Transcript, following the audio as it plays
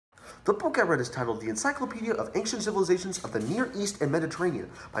The book I read is titled The Encyclopedia of Ancient Civilizations of the Near East and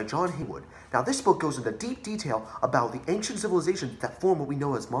Mediterranean by John Haywood. Now, this book goes into deep detail about the ancient civilizations that form what we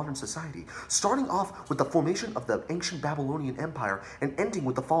know as modern society, starting off with the formation of the ancient Babylonian Empire and ending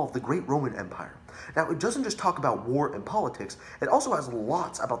with the fall of the great Roman Empire. Now, it doesn't just talk about war and politics, it also has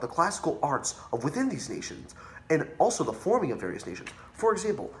lots about the classical arts of within these nations, and also the forming of various nations. For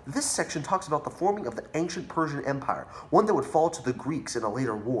example, this section talks about the forming of the ancient Persian Empire, one that would fall to the Greeks in a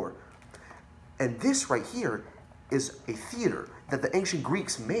later war. And this right here is a theater that the ancient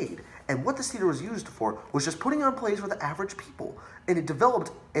Greeks made. And what this theater was used for was just putting on plays for the average people. And it developed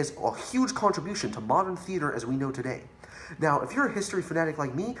as a huge contribution to modern theater as we know today. Now, if you're a history fanatic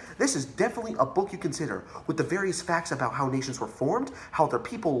like me, this is definitely a book you consider, with the various facts about how nations were formed, how their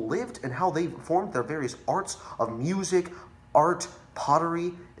people lived, and how they formed their various arts of music, art,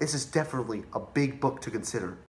 pottery. This is definitely a big book to consider.